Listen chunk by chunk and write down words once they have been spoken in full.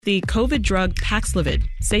The COVID drug Paxlovid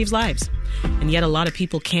saves lives, and yet a lot of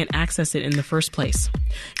people can't access it in the first place.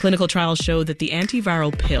 Clinical trials show that the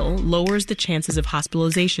antiviral pill lowers the chances of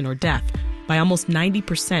hospitalization or death by almost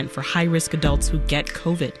 90% for high-risk adults who get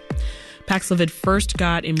COVID. Paxlovid first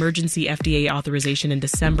got emergency FDA authorization in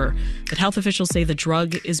December, but health officials say the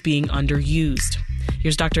drug is being underused.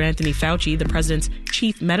 Here's Dr. Anthony Fauci, the president's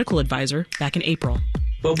chief medical advisor, back in April.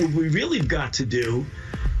 But what we really got to do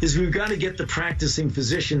is we've got to get the practicing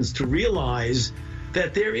physicians to realize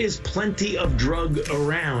that there is plenty of drug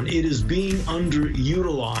around. It is being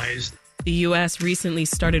underutilized. The U.S. recently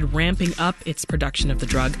started ramping up its production of the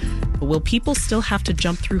drug, but will people still have to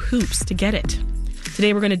jump through hoops to get it?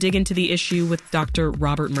 Today, we're going to dig into the issue with Dr.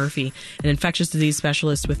 Robert Murphy, an infectious disease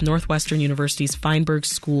specialist with Northwestern University's Feinberg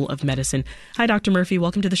School of Medicine. Hi, Dr. Murphy.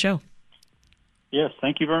 Welcome to the show. Yes,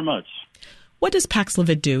 thank you very much. What does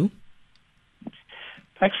Paxlovid do?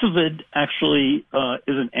 Paxlovid actually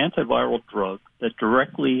is an antiviral drug that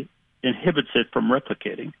directly inhibits it from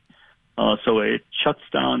replicating. So it shuts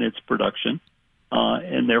down its production,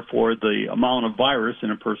 and therefore the amount of virus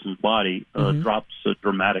in a person's body drops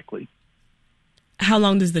dramatically. How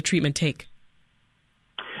long does the treatment take?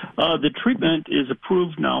 The treatment is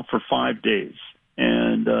approved now for 5 days,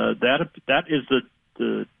 and that is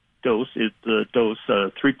the dose. It's the dose,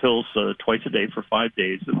 3 pills twice a day for 5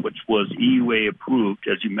 days, which was EUA approved,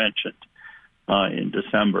 as you mentioned, in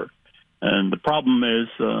December. And the problem is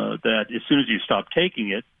that as soon as you stop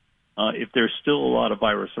taking it, if there's still a lot of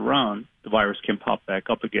virus around, the virus can pop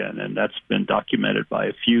back up again, and that's been documented by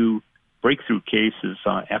a few breakthrough cases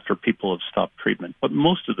after people have stopped treatment. But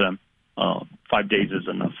most of them, 5 days is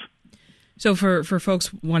enough. So for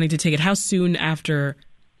folks wanting to take it, how soon after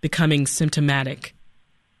becoming symptomatic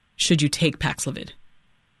should you take Paxlovid?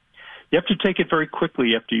 You have to take it very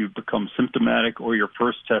quickly after you become symptomatic or your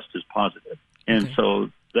first test is positive. And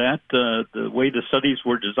so that the way the studies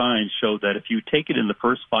were designed show that if you take it in the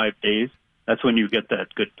first 5 days, that's when you get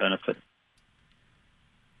that good benefit.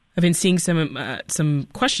 I've been seeing some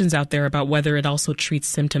questions out there about whether it also treats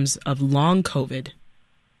symptoms of long COVID.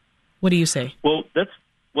 What do you say? Well,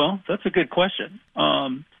 that's a good question.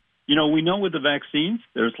 We know with the vaccines,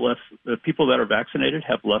 there's less people that are vaccinated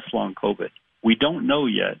have less long COVID. We don't know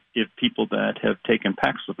yet if people that have taken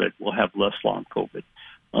Paxlovid will have less long COVID.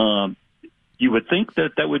 You would think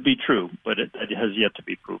that would be true, but it has yet to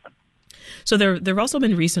be proven. So there have also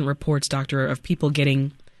been recent reports, doctor, of people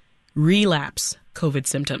getting relapse COVID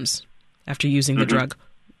symptoms after using the drug.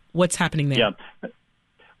 What's happening there? Yeah.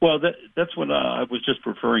 Well, that's what I was just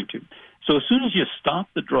referring to. So as soon as you stop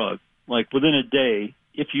the drug, like within a day,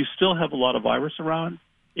 if you still have a lot of virus around,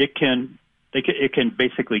 it can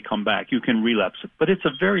basically come back. You can relapse it, but it's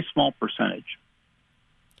a very small percentage.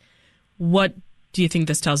 What do you think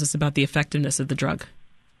this tells us about the effectiveness of the drug?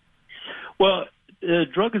 Well, the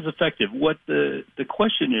drug is effective. What the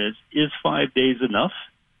question is 5 days enough?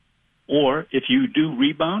 Or if you do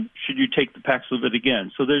rebound, should you take the Paxlovid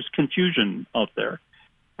again? So there's confusion out there.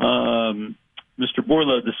 Mr.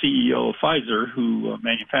 Bourla, the CEO of Pfizer, who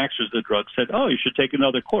manufactures the drug, said, you should take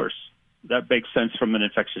another course. That makes sense from an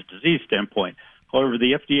infectious disease standpoint. However,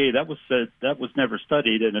 the FDA, that was never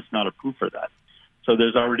studied, and it's not approved for that. So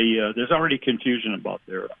there's already confusion out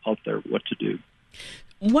there what to do.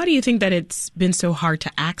 Why do you think that it's been so hard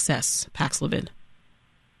to access Paxlovid?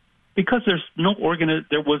 Because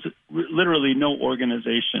there was literally no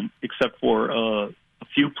organization except for a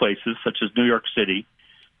few places, such as New York City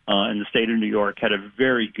and the state of New York, had a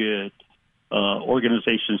very good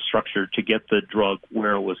organization structure to get the drug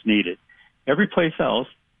where it was needed. Every place else,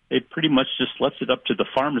 it pretty much just left it up to the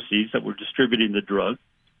pharmacies that were distributing the drug.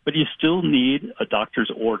 But you still need a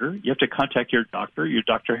doctor's order. You have to contact your doctor. Your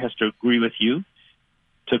doctor has to agree with you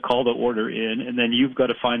to call the order in, and then you've got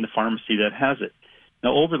to find the pharmacy that has it.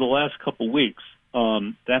 Now, over the last couple weeks,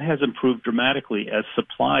 that has improved dramatically as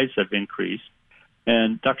supplies have increased.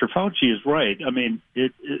 And Dr. Fauci is right. I mean,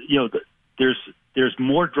 there's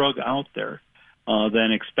more drug out there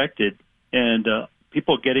than expected, and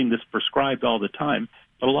people are getting this prescribed all the time.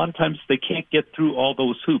 But a lot of times they can't get through all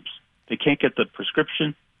those hoops. They can't get the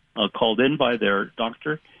prescription called in by their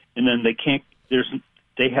doctor, and then they can't.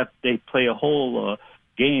 They play a whole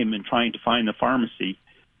game in trying to find the pharmacy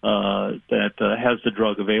that has the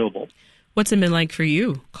drug available. What's it been like for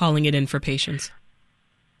you calling it in for patients?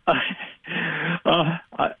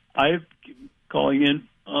 I'm calling in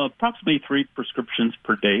approximately 3 prescriptions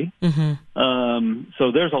per day.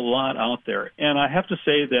 So there's a lot out there. And I have to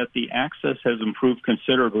say that the access has improved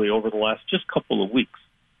considerably over the last just couple of weeks.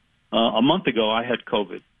 A month ago, I had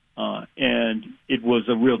COVID. and it was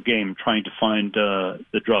a real game trying to find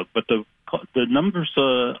the drug. But the numbers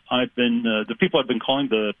the people I've been calling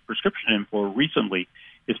the prescription in for recently,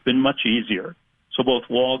 it's been much easier. So both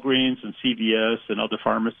Walgreens and CVS and other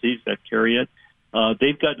pharmacies that carry it,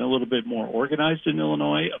 they've gotten a little bit more organized in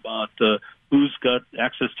Illinois about who's got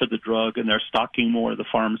access to the drug, and they're stocking more of the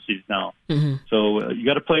pharmacies now. Mm-hmm. So you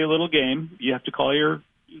got to play a little game. You have to call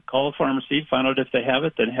a pharmacy, find out if they have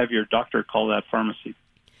it, then have your doctor call that pharmacy.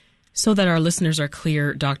 So that our listeners are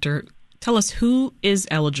clear, Doctor, tell us who is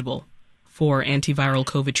eligible for antiviral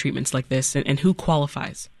COVID treatments like this and who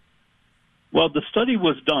qualifies? Well, the study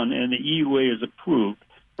was done, and the EUA is approved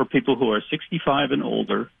for people who are 65 and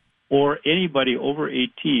older or anybody over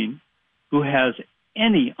 18 who has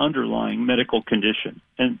any underlying medical condition.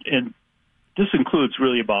 And this includes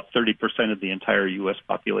really about 30% of the entire U.S.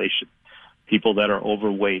 population, people that are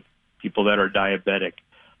overweight, people that are diabetic,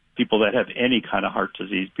 people that have any kind of heart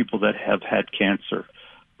disease, people that have had cancer,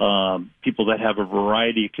 people that have a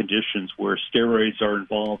variety of conditions where steroids are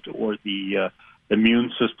involved or the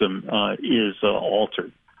immune system is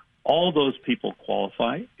altered. All those people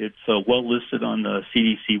qualify. It's well listed on the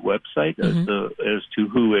CDC website as to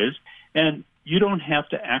who is. And you don't have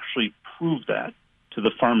to actually prove that to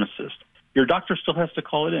the pharmacist. Your doctor still has to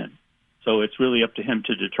call it in. So it's really up to him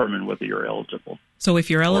to determine whether you're eligible. So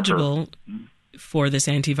if you're eligible for this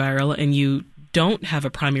antiviral and you don't have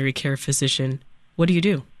a primary care physician, what do you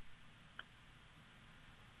do?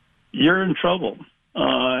 You're in trouble.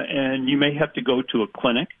 And you may have to go to a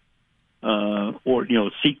clinic or,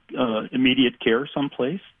 seek immediate care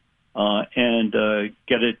someplace and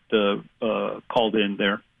get it called in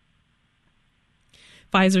there.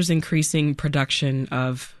 Pfizer's increasing production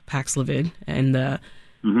of Paxlovid, and the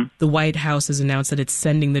White House has announced that it's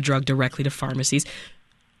sending the drug directly to pharmacies.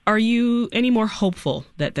 Are you any more hopeful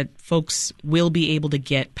that folks will be able to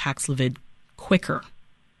get Paxlovid quicker?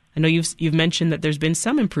 I know you've mentioned that there's been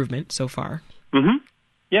some improvement so far. Mm-hmm.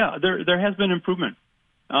 Yeah, there has been improvement.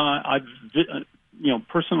 I've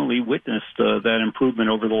personally witnessed that improvement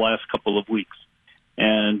over the last couple of weeks,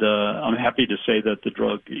 and I'm happy to say that the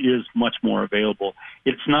drug is much more available.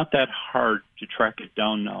 It's not that hard to track it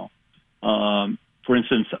down now. For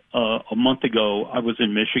instance, a month ago, I was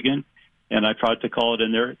in Michigan, and I tried to call it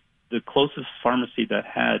in there. The closest pharmacy that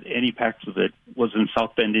had any Paxlovid was in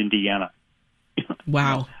South Bend, Indiana.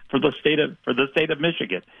 Wow! For the state of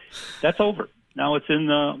Michigan, that's over. Now it's in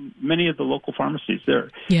many of the local pharmacies there.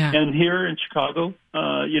 Yeah. And here in Chicago,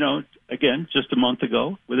 again, just a month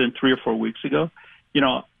ago, within 3 or 4 weeks ago,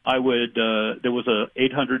 I would there was a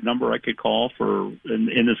 800 number I could call for.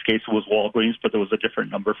 In this case, it was Walgreens, but there was a different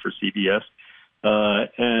number for CVS.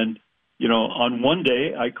 On one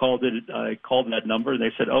day, I called that number, and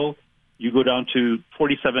they said, "Oh, you go down to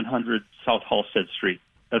 4700 South Halstead Street.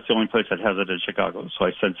 That's the only place that has it in Chicago." So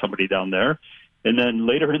I sent somebody down there. And then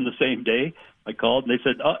later in the same day, I called, and they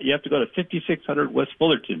said, "Oh, you have to go to 5600 West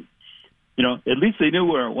Fullerton." At least they knew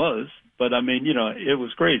where it was. But I mean, it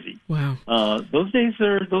was crazy. Wow. Those days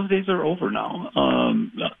are over now.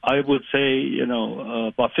 I would say,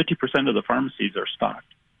 about 50% of the pharmacies are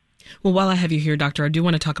stocked. Well, while I have you here, Doctor, I do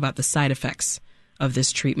want to talk about the side effects of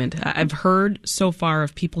this treatment. I've heard so far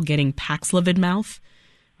of people getting Paxlovid mouth,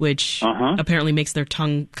 which apparently makes their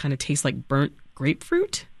tongue kind of taste like burnt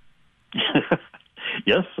grapefruit.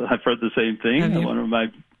 Yes, I've heard the same thing.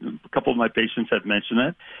 A couple of my patients have mentioned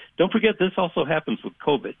that. Don't forget, this also happens with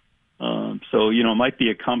COVID. It might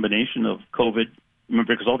be a combination of COVID,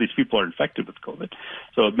 because all these people are infected with COVID.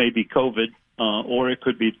 So it may be COVID, or it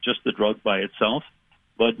could be just the drug by itself.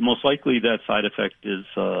 But most likely that side effect is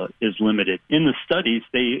limited. In the studies,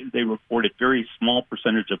 they reported very small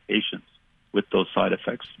percentage of patients with those side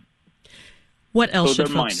effects. What else should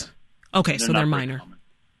they're folks... minor. Okay, so they're minor. Common.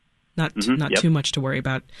 Not too much to worry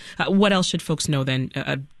about. What else should folks know then,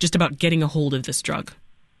 just about getting a hold of this drug?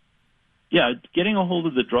 Yeah, getting a hold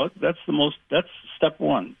of the drug, that's step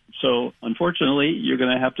one. So unfortunately, you're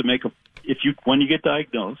going to have to when you get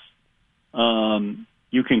diagnosed,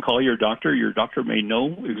 you can call your doctor. Your doctor may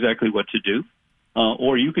know exactly what to do.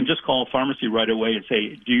 Or you can just call a pharmacy right away and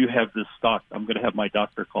say, "Do you have this stock? I'm going to have my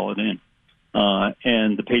doctor call it in."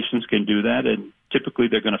 And the patients can do that, and typically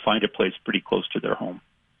they're going to find a place pretty close to their home.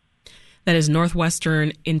 That is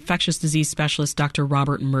Northwestern infectious disease specialist Dr.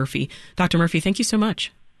 Robert Murphy. Dr. Murphy, thank you so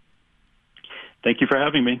much. Thank you for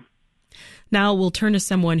having me. Now we'll turn to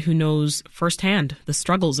someone who knows firsthand the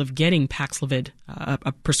struggles of getting Paxlovid,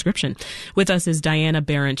 a prescription. With us is Diana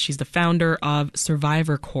Barrett. She's the founder of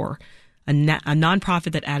Survivor Corps, a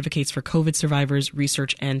nonprofit that advocates for COVID survivors,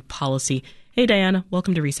 research, and policy. Hey, Diana,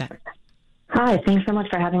 welcome to Reset. Hi, thanks so much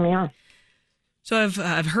for having me on. So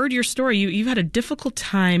I've heard your story. You've had a difficult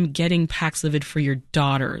time getting Paxlovid for your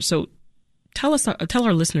daughter. So tell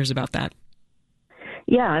our listeners about that.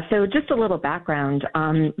 Yeah, so just a little background.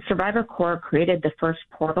 Survivor Corps created the first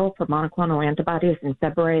portal for monoclonal antibodies in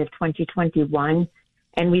February of 2021,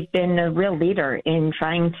 and we've been a real leader in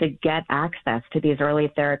trying to get access to these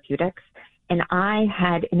early therapeutics. And I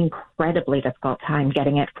had an incredibly difficult time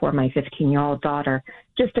getting it for my 15-year-old daughter.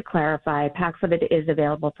 Just to clarify, Paxlovid is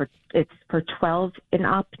available for 12 and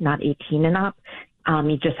up, not 18 and up.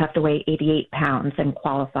 You just have to weigh 88 pounds and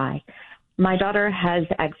qualify. My daughter has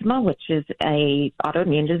eczema, which is a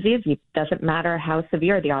autoimmune disease. It doesn't matter how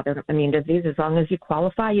severe the autoimmune disease, as long as you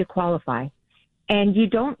qualify, you qualify. And you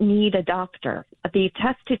don't need a doctor. The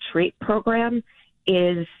Test to Treat program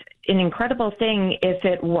is an incredible thing if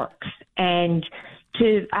it works. And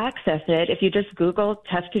to access it, if you just Google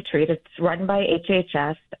Test to Treat, it's run by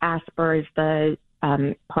HHS. ASPR is the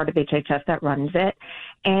part of HHS that runs it.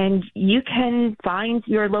 And you can find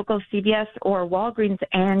your local CVS or Walgreens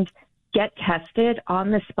and get tested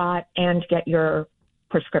on the spot and get your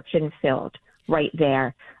prescription filled right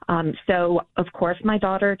there. So, of course, my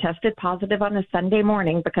daughter tested positive on a Sunday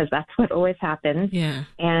morning because that's what always happens. Yeah.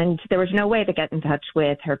 And there was no way to get in touch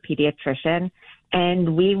with her pediatrician.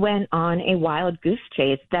 And we went on a wild goose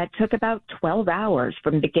chase that took about 12 hours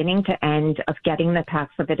from beginning to end of getting the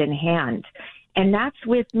Paxlovid in hand. And that's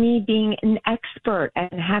with me being an expert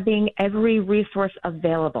and having every resource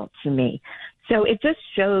available to me. So it just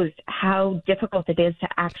shows how difficult it is to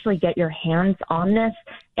actually get your hands on this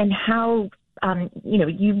and how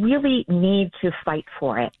you really need to fight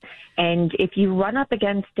for it. And if you run up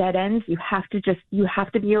against dead ends, you have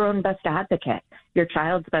to be your own best advocate, your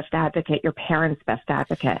child's best advocate, your parents' best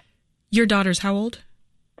advocate. Your daughter's how old?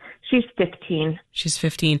 She's 15. She's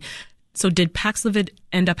 15. So did Paxlovid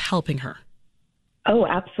end up helping her? Oh,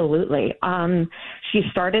 absolutely. She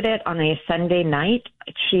started it on a Sunday night.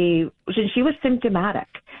 She was symptomatic.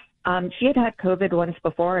 She had had COVID once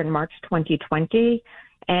before in March 2020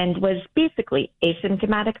 and was basically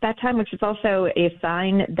asymptomatic that time, which is also a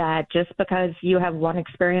sign that just because you have one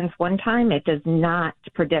experience one time, it does not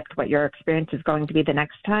predict what your experience is going to be the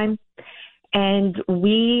next time. And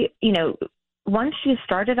once she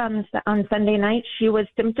started on Sunday night, she was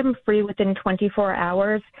symptom-free within 24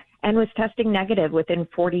 hours and was testing negative within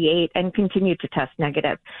 48 and continued to test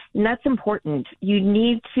negative. And that's important. You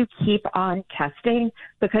need to keep on testing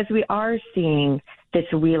because we are seeing this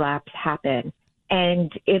relapse happen.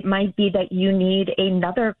 And it might be that you need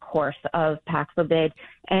another course of Paxlovid.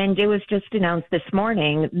 And it was just announced this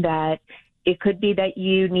morning that it could be that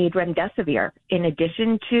you need remdesivir in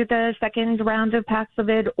addition to the second round of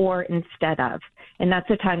Paxlovid or instead of. And that's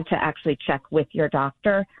a time to actually check with your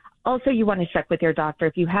doctor. Also, you want to check with your doctor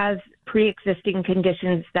if you have pre-existing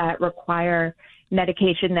conditions that require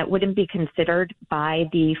medication that wouldn't be considered by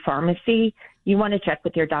the pharmacy. You want to check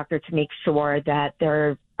with your doctor to make sure that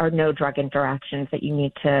there are no drug interactions that you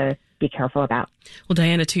need to be careful about. Well,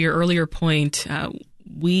 Diana, to your earlier point,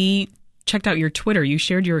 we checked out your Twitter. You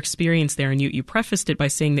shared your experience there, and you prefaced it by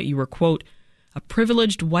saying that you were, quote, a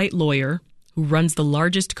privileged white lawyer who runs the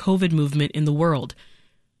largest COVID movement in the world.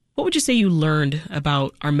 What would you say you learned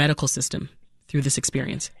about our medical system through this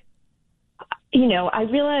experience? I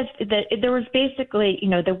realized that there was basically,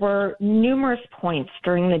 there were numerous points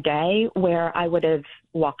during the day where I would have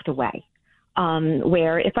walked away.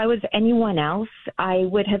 Where if I was anyone else, I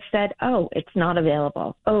would have said, oh, it's not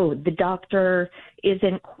available. Oh, the doctor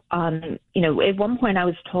isn't, at one point I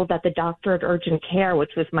was told that the doctor at urgent care,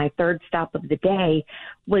 which was my third stop of the day,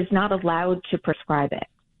 was not allowed to prescribe it.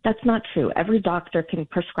 That's not true. Every doctor can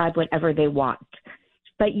prescribe whatever they want.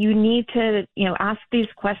 But you need to, ask these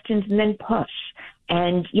questions and then push.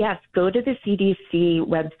 And yes, go to the CDC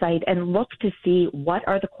website and look to see what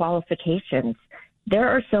are the qualifications. There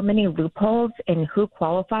are so many loopholes in who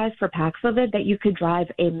qualifies for Paxlovid that you could drive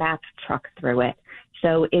a Mack truck through it.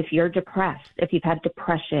 So if you're depressed, if you've had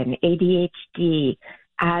depression, ADHD,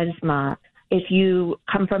 asthma, if you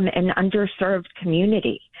come from an underserved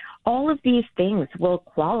community, all of these things will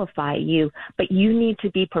qualify you, but you need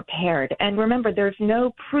to be prepared. And remember, there's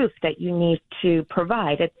no proof that you need to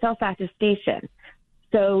provide. It's self-attestation.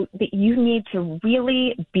 So that you need to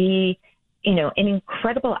really be an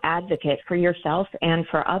incredible advocate for yourself and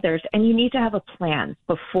for others. And you need to have a plan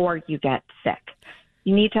before you get sick.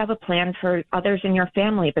 You need to have a plan for others in your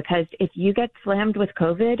family, because if you get slammed with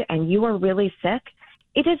COVID and you are really sick,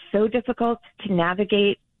 it is so difficult to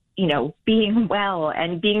navigate, being well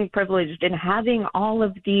and being privileged and having all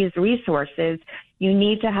of these resources. You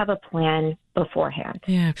need to have a plan beforehand.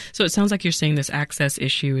 Yeah. So it sounds like you're saying this access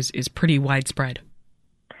issue is pretty widespread.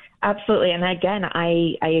 Absolutely. And again,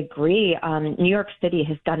 I agree. New York City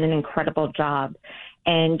has done an incredible job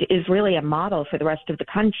and is really a model for the rest of the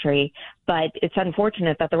country. But it's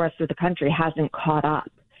unfortunate that the rest of the country hasn't caught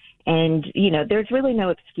up. And, there's really no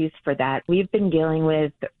excuse for that. We've been dealing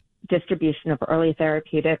with distribution of early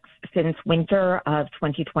therapeutics since winter of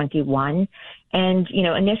 2021. And,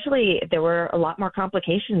 initially there were a lot more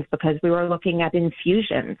complications because we were looking at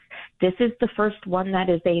infusions. This is the first one that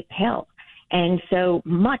is a pill. And so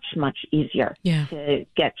much, much easier to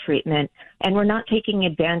get treatment. And we're not taking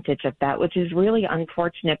advantage of that, which is really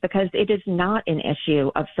unfortunate because it is not an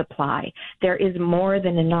issue of supply. There is more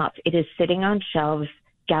than enough. It is sitting on shelves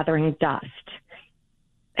gathering dust.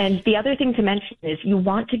 And the other thing to mention is you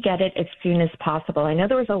want to get it as soon as possible. I know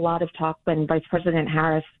there was a lot of talk when Vice President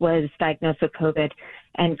Harris was diagnosed with COVID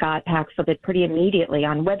and got Paxlovid pretty immediately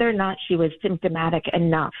on whether or not she was symptomatic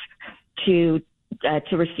enough to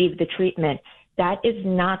receive the treatment. That is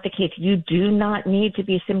not the case. You do not need to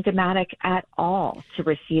be symptomatic at all to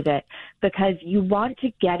receive it because you want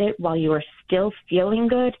to get it while you are still feeling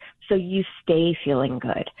good so you stay feeling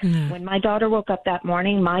good. When my daughter woke up that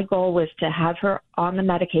morning, my goal was to have her on the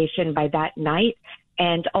medication by that night,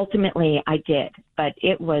 and ultimately I did. But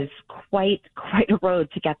it was quite a road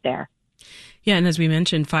to get there. Yeah, and as we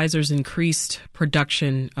mentioned, Pfizer's increased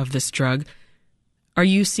production of this drug. Are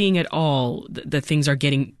you seeing at all that things are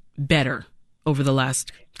getting better over the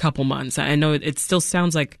last couple months? I know it still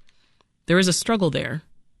sounds like there is a struggle there.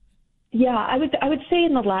 Yeah, I would say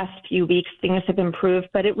in the last few weeks things have improved,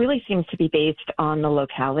 but it really seems to be based on the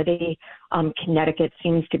locality. Connecticut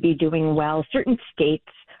seems to be doing well. Certain states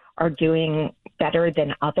are doing better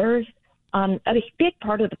than others. A big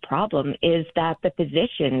part of the problem is that the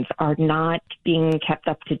physicians are not being kept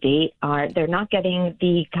up to date. They're not getting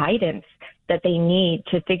the guidance that they need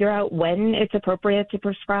to figure out when it's appropriate to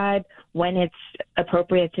prescribe, when it's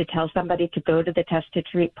appropriate to tell somebody to go to the Test to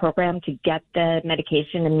Treat program to get the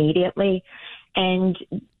medication immediately. And,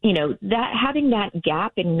 that having that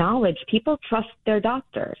gap in knowledge, people trust their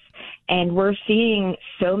doctors. And we're seeing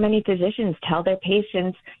so many physicians tell their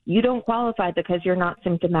patients, you don't qualify because you're not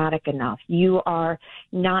symptomatic enough. You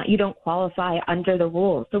don't qualify under the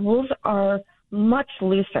rules. The rules are much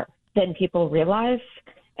looser than people realize.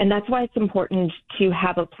 And that's why it's important to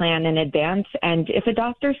have a plan in advance. And if a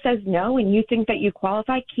doctor says no and you think that you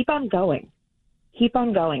qualify, keep on going. Keep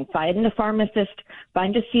on going. Find a pharmacist,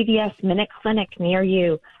 find a CVS Minute Clinic near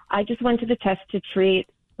you. I just went to the Test to Treat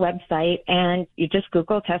website and you just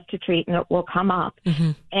Google Test to Treat and it will come up.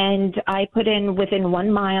 Mm-hmm. And I put in within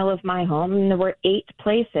 1 mile of my home, and there were 8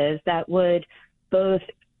 places that would both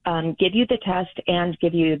give you the test and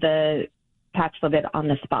give you the Paxlovid on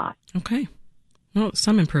the spot. Okay. Well,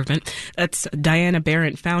 some improvement. That's Diana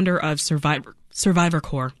Barrett, founder of Survivor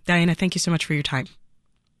Corps. Diana, thank you so much for your time.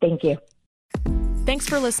 Thank you. Thanks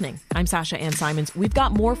for listening. I'm Sasha Ann Simons. We've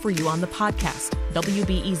got more for you on the podcast,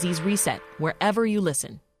 WBEZ's Reset, wherever you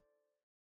listen.